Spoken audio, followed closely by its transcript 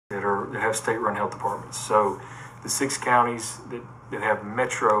that have state-run health departments. So the 6 counties that have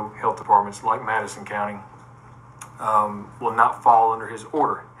metro health departments, like Madison County, will not fall under his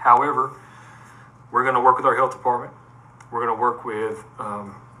order. However, we're going to work with our health department. We're going to work with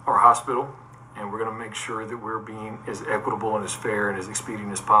our hospital, and we're going to make sure that we're being as equitable and as fair and as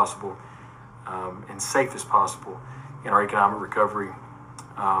expedient as possible and safe as possible in our economic recovery.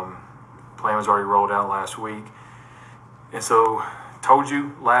 Plan was already rolled out last week. And so told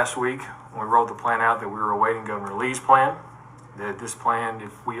you last week when we rolled the plan out that we were awaiting Governor Lee's plan, that this plan,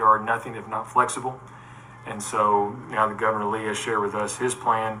 if we are nothing if not flexible. And so now that Governor Lee has shared with us his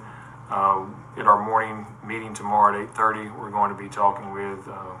plan, at our morning meeting tomorrow at 8:30, we're going to be talking with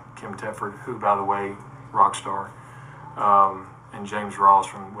Kim Tedford, who, by the way, rock star, and James Ross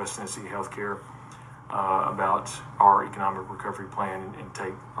from West Tennessee Healthcare about our economic recovery plan and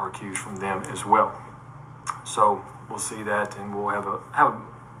take our cues from them as well. So we'll see that, and we'll have a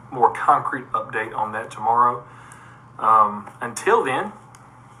more concrete update on that tomorrow. Until then,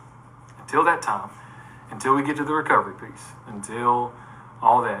 until that time, until we get to the recovery piece, until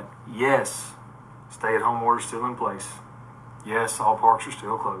all that, yes, stay-at-home order is still in place. Yes, all parks are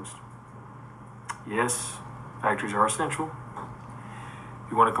still closed. Yes, factories are essential.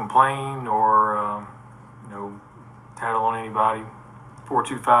 If you want to complain or, tattle on anybody,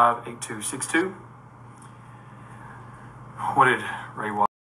 425-8262. What did Ray Watts